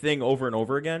same thing over and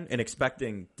over again and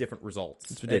expecting different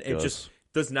results. It's ridiculous. It just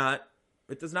does not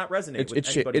resonate with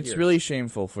anybody It's here. Really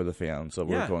shameful for the fans that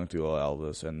we're going through all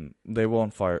this, and they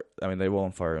won't fire. I mean, they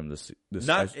won't fire him during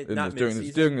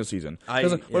the season. We're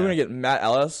going to get Matt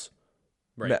Ellis.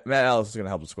 Right. Matt Ellis is going to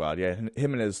help the squad. Yeah,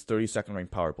 him and his 32nd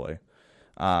ranked power play.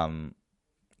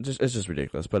 It's just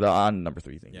ridiculous. But on number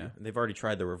 3 thing. Yeah, and they've already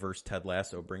tried the reverse Ted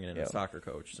Lasso, bringing in a soccer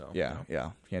coach. So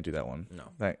can't do that one. No,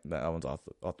 that one's off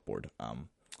the board.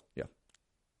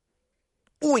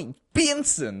 Oi,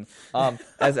 Benson.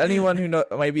 As anyone who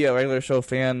might be a regular show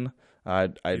fan,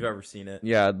 you've ever seen it?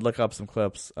 Yeah, look up some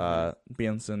clips.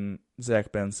 Benson,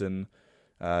 Zach Benson,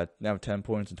 now 10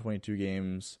 points in 22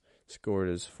 games. Scored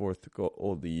his 4th goal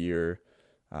of the year.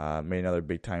 Made another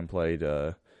big time play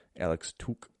to Alex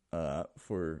Tuch.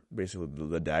 For basically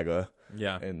the Daga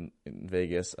in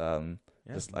Vegas.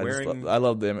 I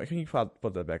love them. Can you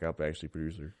put that back up, actually,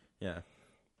 producer? Yeah.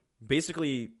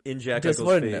 Basically, in Jack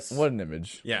Eichel's face. What an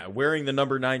image. Yeah, wearing the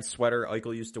number 9 sweater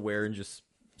Eichel used to wear and just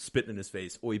spitting in his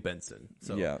face. Oi, Benson.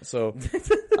 So. Yeah, so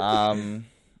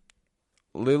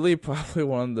Lily, probably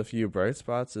one of the few bright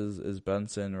spots is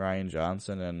Benson, Ryan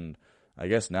Johnson, and I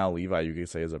guess now Levi, you could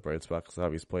say, is a bright spot because how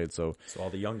he's played. So all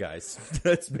the young guys.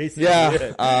 That's basically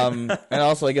it. And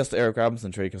also I guess the Eric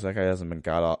Robinson trade, because that guy hasn't been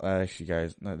got off. Actually,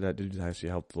 guys, that dude actually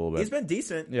helped a little bit. He's been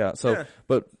decent. Yeah. So,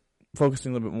 but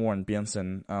focusing a little bit more on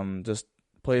Benson, just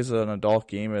plays an adult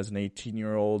game as an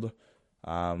 18-year-old.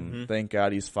 Thank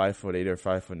God he's 5'8" or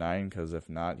 5'9", because if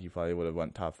not, he probably would have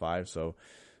went top 5. So,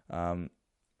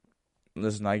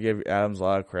 listen, I give Adams a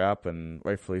lot of crap, and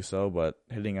rightfully so. But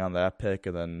hitting on that pick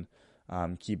and then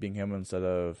keeping him instead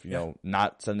of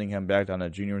not sending him back down to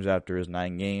juniors after his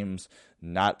 9 games,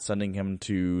 not sending him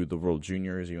to the World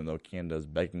Juniors, even though Canada's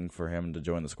begging for him to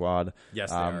join the squad.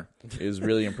 Yes, they are. Is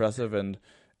really impressive, and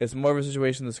it's more of a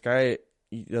situation. This guy,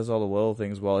 he does all the little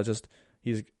things well. It's just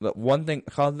he's the one thing.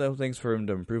 Constant things for him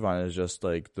to improve on is just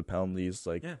like the penalties.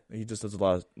 He just does a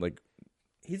lot of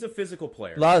He's a physical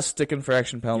player. A lot of stick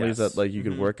infraction penalties that you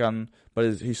could work on,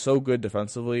 but he's so good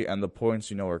defensively, and the points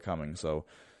are coming. So.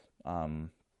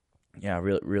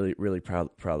 Really proud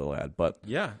of the lad. But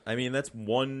yeah, I mean that's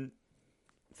one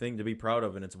thing to be proud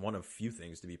of, and it's one of few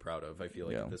things to be proud of. I feel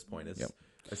like at this point, as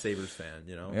a Sabres fan,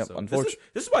 So unfortunately,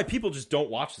 this is why people just don't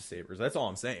watch the Sabres. That's all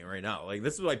I'm saying right now. Like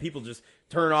this is why people just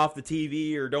turn off the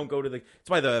TV or don't go to the. It's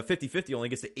why the 50-50 only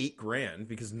gets to $8,000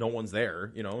 because no one's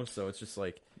there. So it's just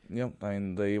like. I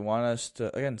mean, they want us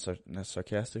to again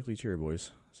sarcastically cheer,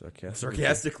 boys.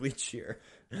 Sarcastically cheer.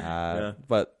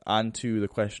 But on to the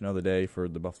question of the day for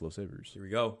the Buffalo Sabres. Here we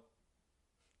go.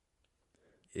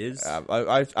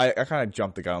 I kind of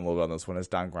jumped the gun a little bit on this one. Is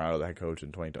Don Granato the head coach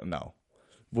in 2020? No.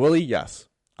 Willie, yes.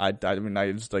 I mean,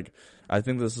 I just I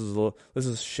think this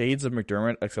is shades of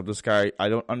McDermott, except this guy, I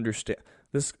don't understand.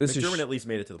 McDermott at least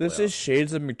made it to the playoffs. This is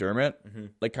shades of McDermott,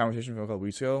 conversation from a couple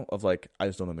weeks ago of I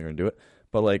just don't think they're going to do it.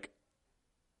 But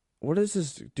what has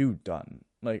this dude done?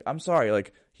 I'm sorry,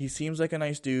 he seems like a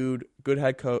nice dude, good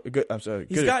head coach.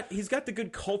 He's got the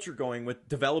good culture going with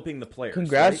developing the players.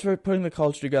 Congrats for putting the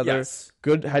culture together. Yes.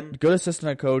 Good assistant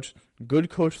head coach, good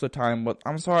coach for the time. But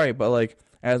I'm sorry, but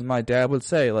as my dad would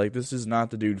say, this is not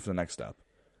the dude for the next step.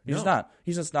 He's not.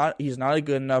 He's just not. He's not a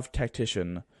good enough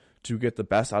tactician to get the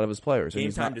best out of his players.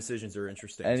 Game time decisions are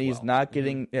interesting, and he's not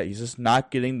getting. Yeah, he's just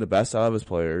not getting the best out of his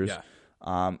players. Yeah.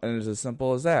 And it's as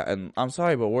simple as that. And I'm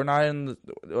sorry, but we're not in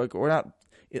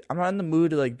I'm not in the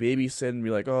mood to like babysit and be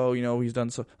like, oh, he's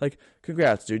done so. Like,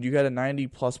 congrats, dude. You had a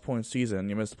 90+ point season.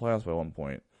 You missed the playoffs by 1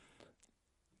 point.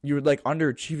 You were like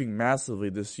underachieving massively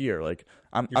this year. Like,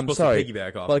 I'm sorry, to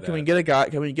piggyback off but of can we get a guy?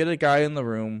 Can we get a guy in the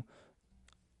room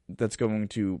that's going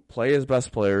to play his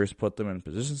best players, put them in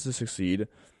positions to succeed?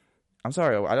 I'm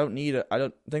sorry, I don't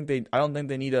think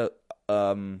they need a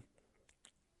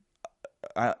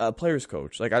players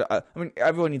coach. Like, I mean,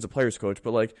 everyone needs a players coach,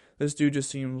 but like this dude just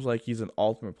seems like he's an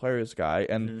ultimate players guy,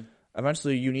 and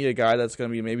eventually you need a guy that's going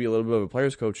to be maybe a little bit of a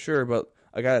players coach, sure, but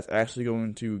a guy that's actually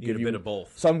going to give you a bit of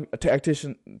both, some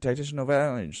tactician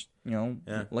advantage,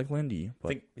 like Lindy.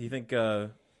 But you think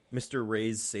Mr.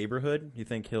 Ray's Saberhood? You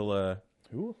think he'll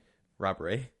who? Rob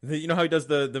Ray. You know how he does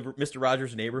the Mr.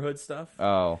 Rogers neighborhood stuff?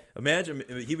 Oh. Imagine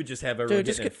he would just have everyone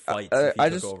get in fights if he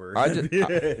took over.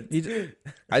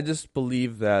 I just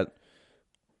believe that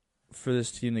for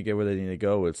this team to get where they need to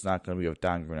go, it's not going to be with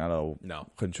Don Granato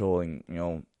controlling,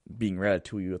 being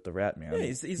Ratatouille with the Rat Man. Yeah,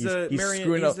 he's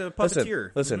screwing up. A puppeteer.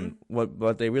 Listen,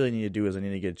 what they really need to do is they need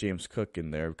to get James Cook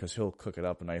in there because he'll cook it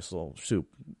up a nice little soup.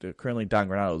 Currently, Don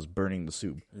Granato is burning the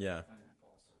soup. Yeah.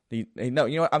 No,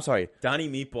 you know what? I'm sorry. Donnie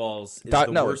Meatballs is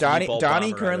the worst meatball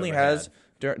Donnie bomber currently I've ever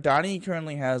has. Donnie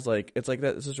currently has like it's like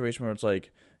that situation where it's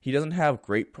like he doesn't have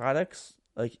great products.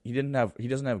 Like he doesn't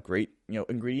have great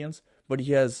ingredients, but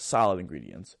he has solid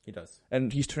ingredients. He does,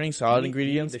 and he's turning solid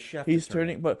ingredients. He's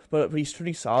turning, but he's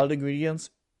turning solid ingredients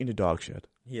into dog shit.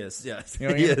 He is, yes. He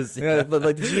is. Yeah.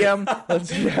 Like the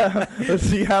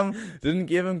GM didn't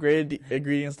give him great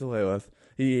ingredients to play with.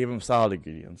 He gave him solid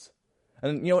ingredients.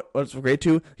 And you know what's great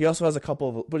too? He also has a couple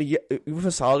of, with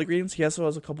his solid ingredients, he also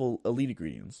has a couple elite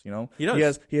ingredients. He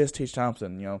does. He has Tage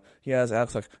Thompson. He has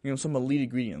Alex. Some elite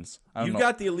ingredients. You've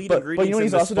got the elite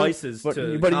ingredients and the spices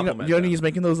to complement them. He's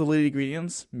making those elite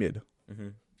ingredients mid. Mm-hmm.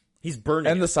 He's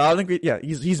burning. And the solid ingredient,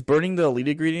 he's burning the elite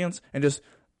ingredients and just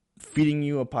feeding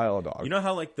you a pile of dog. You know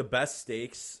how like the best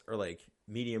steaks are like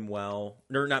medium well,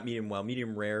 or not medium well,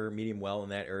 medium rare, medium well in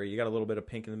that area. You got a little bit of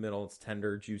pink in the middle. It's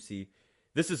tender, juicy.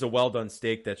 This is a well done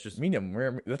steak that's just medium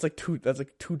rare. That's like two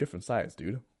different sides,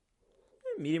 dude.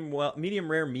 Medium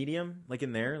rare, medium, like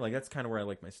in there. Like that's kind of where I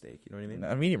like my steak. You know what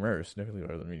I mean? Medium rare is significantly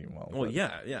better than medium well. Well,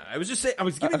 yeah. I was just saying. I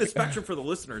was giving the spectrum for the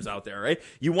listeners out there, right?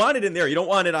 You want it in there. You don't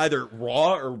want it either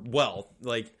raw or well.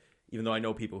 Like, even though I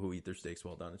know people who eat their steaks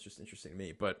well done, it's just interesting to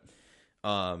me. But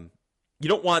you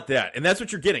don't want that, and that's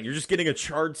what you're getting. You're just getting a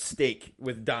charred steak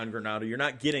with Don Granato. You're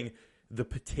not getting the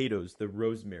potatoes, the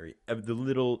rosemary, the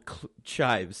little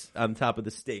chives on top of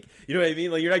the steak. You know what I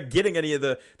mean? Like, you're not getting any of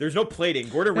the... There's no plating.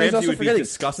 Gordon Ramsay would be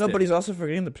disgusted. No, but he's also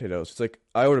forgetting the potatoes. It's like,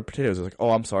 I ordered potatoes. It's like, oh,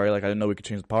 I'm sorry. Like, I didn't know we could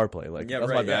change the power play. Like, that's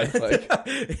my bad. Like,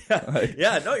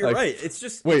 no, you're right. It's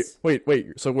just... Wait.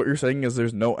 So what you're saying is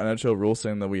there's no NHL rule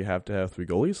saying that we have to have 3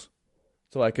 goalies?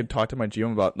 So I could talk to my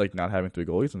GM about, like, not having 3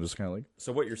 goalies and just kind of like...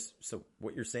 So what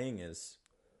you're saying is...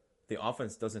 The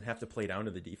offense doesn't have to play down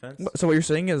to the defense. So what you're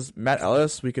saying is Matt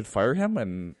Ellis, we could fire him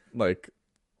and like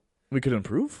we could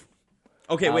improve?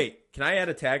 Okay, wait. Can I add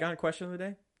a tag-on question of the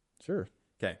day? Sure.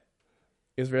 Okay.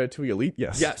 Is Ratatouille elite?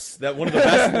 Yes. Yes. That one of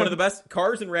the best.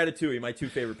 Cars and Ratatouille, my 2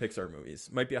 favorite Pixar movies.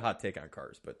 Might be a hot take on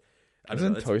Cars, but I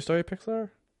don't know. Isn't Toy Story Pixar?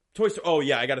 Toy Story. Oh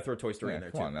yeah, I got to throw Toy Story in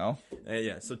there too. Come on now.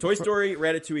 Yeah. So Toy Story,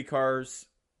 Ratatouille, Cars.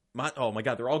 Oh my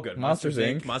God, they're all good. Monsters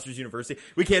Inc. Monsters University.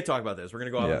 We can't talk about this. We're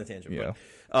gonna go out on a tangent. Yeah.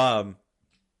 But,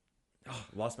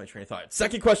 lost my train of thought.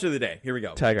 Second question of the day. Here we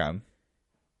go. Tag on.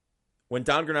 When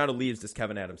Don Granato leaves, does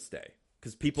Kevin Adams stay?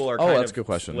 Because people are kind of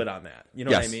split on that. You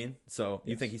know what I mean? So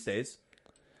you think he stays?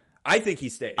 I think he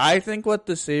stays. I think what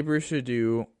the Sabres should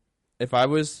do, if I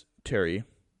was Terry,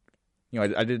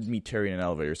 I did meet Terry in an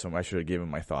elevator, so I should have given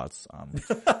my thoughts.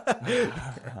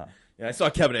 Yeah, I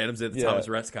saw Kevin Adams at the Thomas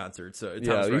Rhett's concert. So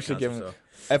you should give him.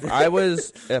 If I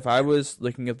was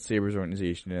looking at the Sabres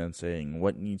organization and saying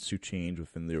what needs to change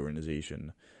within the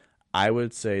organization, I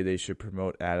would say they should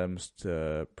promote Adams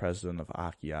to president of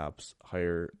hockey ops.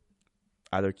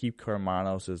 Either keep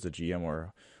Karmanos as the GM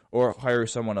or hire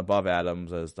someone above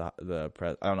Adams as the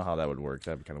pres. I don't know how that would work.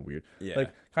 That'd be kind of weird. Yeah.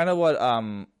 Like kind of what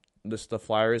the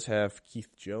Flyers have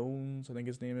Keith Jones, I think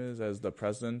his name is, as the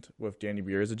president with Danny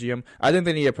Beer as a GM. I think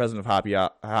they need a president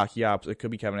of hockey ops. It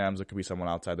could be Kevin Adams. It could be someone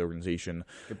outside the organization.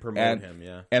 Could promote him,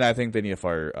 yeah. And I think they need to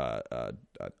fire.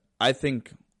 I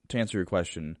think, to answer your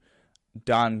question,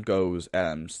 Don goes,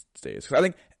 Adams stays. 'Cause I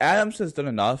think Adams has done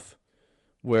enough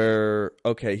where,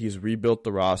 okay, he's rebuilt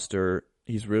the roster.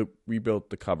 He's rebuilt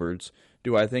the cupboards.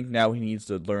 Do I think now he needs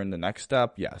to learn the next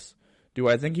step? Yes. Do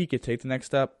I think he could take the next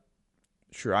step?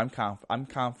 Sure. I'm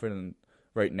confident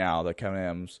right now that Kevin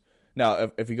Adams.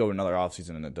 Now, if we go another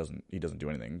offseason and he doesn't do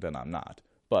anything, then I'm not.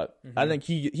 But I think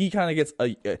he kind of gets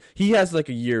he has like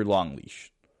a year-long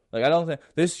leash. Like, I don't think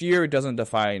this year doesn't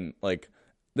define, like,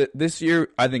 this year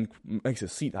I think makes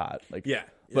his seat hot. Like, yeah.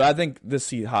 But I think this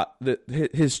seat hot,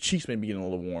 his cheeks may be getting a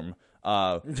little warm.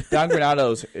 Don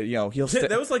Granato's, he'll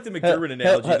that was like the McDermott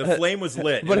analogy. The flame was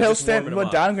lit, but he'll stand.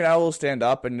 But Don Granado will stand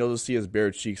up, and you'll just see his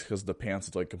bare cheeks because the pants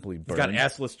is like completely burned. He's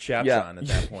got assless chaps on at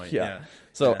that point. Yeah.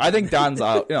 So I think Don's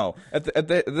out. If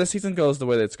this season goes the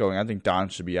way that it's going, I think Don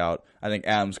should be out. I think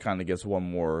Adams kind of gets one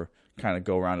more kind of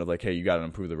go around of like, hey, you got to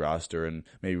improve the roster, and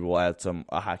maybe we'll add some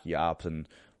hockey ops, and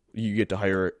you get to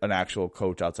hire an actual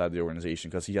coach outside the organization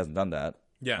because he hasn't done that.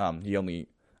 Yeah. Don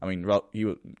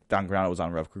Granado was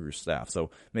on Rev Kruger's staff,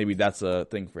 so maybe that's a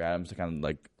thing for Adams to kind of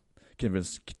like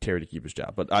convince Terry to keep his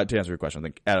job. But to answer your question, I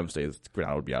think Adams stays.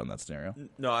 Granado would be out in that scenario.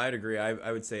 No, I'd agree.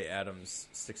 I would say Adams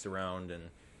sticks around,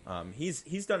 and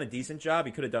he's done a decent job.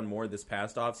 He could have done more this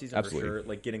past offseason for sure,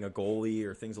 like getting a goalie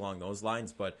or things along those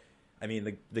lines. But I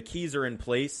mean, the keys are in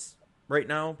place right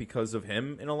now because of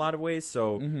him in a lot of ways.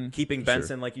 So keeping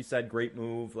Benson, like you said, great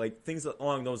move. Like things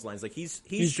along those lines. Like he's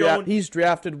shown he's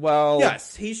drafted well.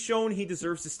 Yes, he's shown he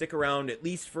deserves to stick around at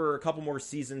least for a couple more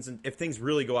seasons. And if things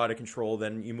really go out of control,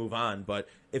 then you move on. But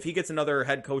if he gets another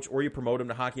head coach or you promote him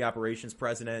to hockey operations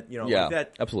president, like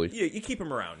that, absolutely, you keep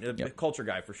him around. A culture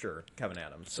guy for sure, Kevin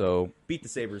Adams. So beat the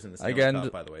Sabres in the Stanley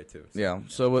Cup, by the way, too. So. Yeah.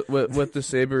 So with the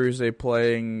Sabres, they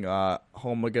playing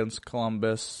home against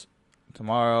Columbus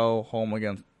tomorrow, home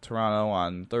against Toronto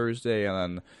on Thursday,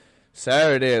 and then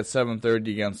Saturday at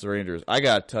 7:30 against the Rangers. I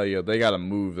gotta tell you, they gotta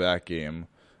move that game.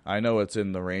 I know it's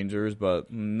in the Rangers, but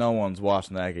no one's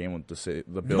watching that game with the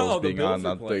Bills being on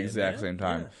at the exact same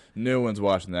time. Yeah. No one's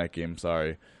watching that game.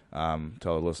 Sorry. Tell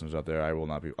the listeners out there, I will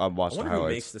not be. I'll watch the highlights. Who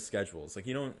makes the schedules? Like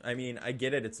I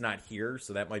get it. It's not here,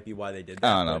 so that might be why they did that.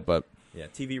 I don't know, but yeah,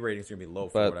 TV ratings are gonna be low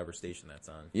for whatever station that's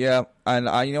on. Yeah, and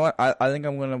you know what? I think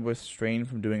I'm gonna refrain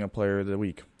from doing a player of the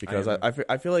week because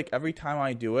I feel like every time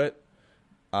I do it,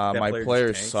 my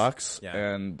player sucks,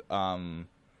 and I'll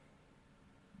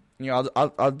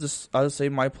just say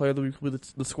my player of the week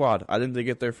with the squad. I think they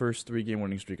get their first 3-game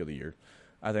winning streak of the year.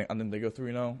 I think they go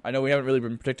 3-0. I know we haven't really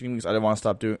been predicting these. I didn't want to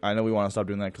stop doing. I know we want to stop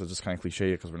doing that because it's just kind of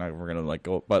cliche because we're gonna like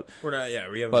go. But we're not. Yeah,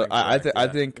 we haven't. But I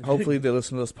think hopefully they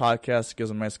listen to this podcast,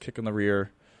 gives them a nice kick in the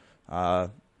rear.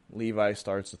 Levi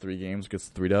starts the 3 games, gets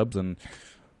the 3 dubs, and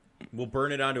we'll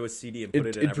burn it onto a CD and put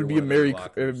it in. It would be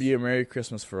a Merry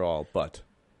Christmas for all. But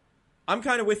I'm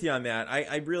kind of with you on that.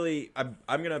 I'm going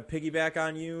to piggyback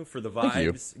on you for the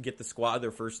vibes. Get the squad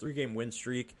their first 3-game win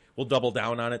streak. We'll double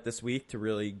down on it this week to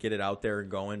really get it out there and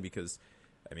going because,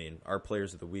 I mean, our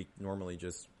players of the week normally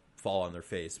just fall on their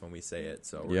face when we say it.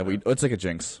 So it's like a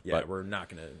jinx. Yeah, we're not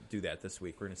going to do that this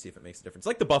week. We're going to see if it makes a difference.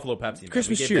 Like the Buffalo Pepsi.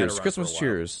 Christmas cheers. Christmas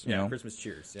cheers. Yeah, Christmas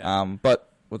cheers. Yeah.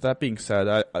 But with that being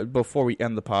said, before we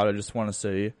end the pod, I just want to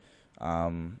say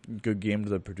good game to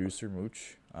the producer,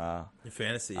 Mooch. Your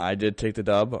fantasy. I did take the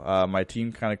dub. My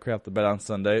team kind of crapped the bet on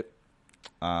Sunday.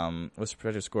 Was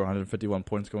projected to score 151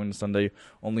 points going to Sunday.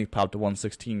 Only popped to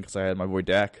 116 because I had my boy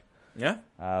Dak. Yeah.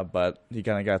 But he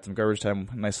kind of got some garbage time.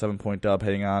 Nice 7-point dub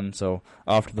heading on. So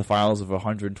off to the finals of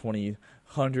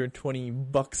 120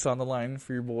 bucks on the line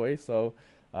for your boy. So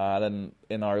then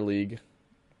in our league,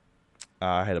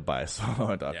 I had a bye, so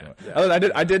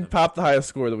I did pop the highest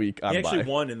score of the week. He actually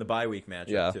won in the bye week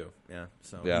matchup too. Yeah,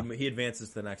 so he advances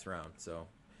to the next round. So,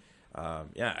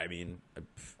 I mean,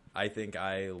 I think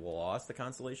I lost the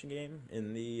consolation game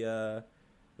in the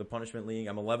punishment league.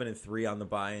 I'm 11-3 on the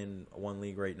bye in one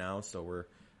league right now, so we're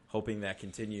hoping that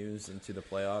continues into the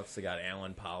playoffs. I got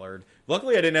Allen, Pollard.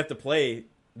 Luckily, I didn't have to play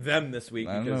them this week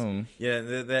because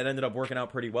that ended up working out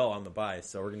pretty well on the bye.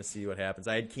 So we're gonna see what happens.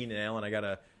 I had Keenan Allen. I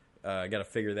gotta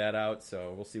figure that out,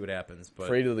 so we'll see what happens. But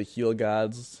afraid of the heel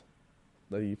gods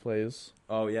that he plays.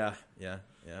 Oh yeah,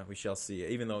 we shall see.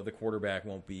 Even though the quarterback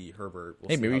won't be Herbert.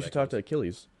 Maybe you should talk to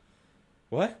Achilles.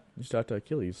 What? You should talk to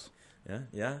Achilles.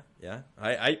 Yeah.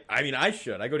 I mean, I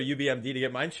should. I go to UBMD to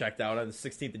get mine checked out on the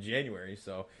 16th of January,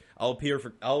 so I'll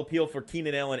appeal for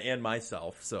Keenan Allen and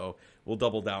myself. So we'll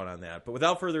double down on that. But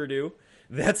without further ado,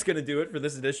 that's going to do it for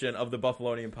this edition of the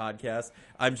Buffalonian Podcast.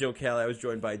 I'm Joe Kelly. I was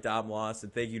joined by Dom Loss,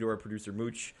 and thank you to our producer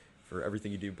Mooch for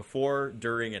everything you do before,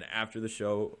 during, and after the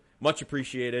show. Much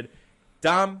appreciated.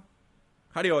 Dom,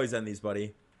 how do you always end these,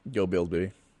 buddy? Go Bills,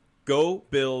 baby. Go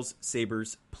Bills,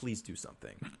 Sabres. Please do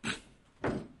something.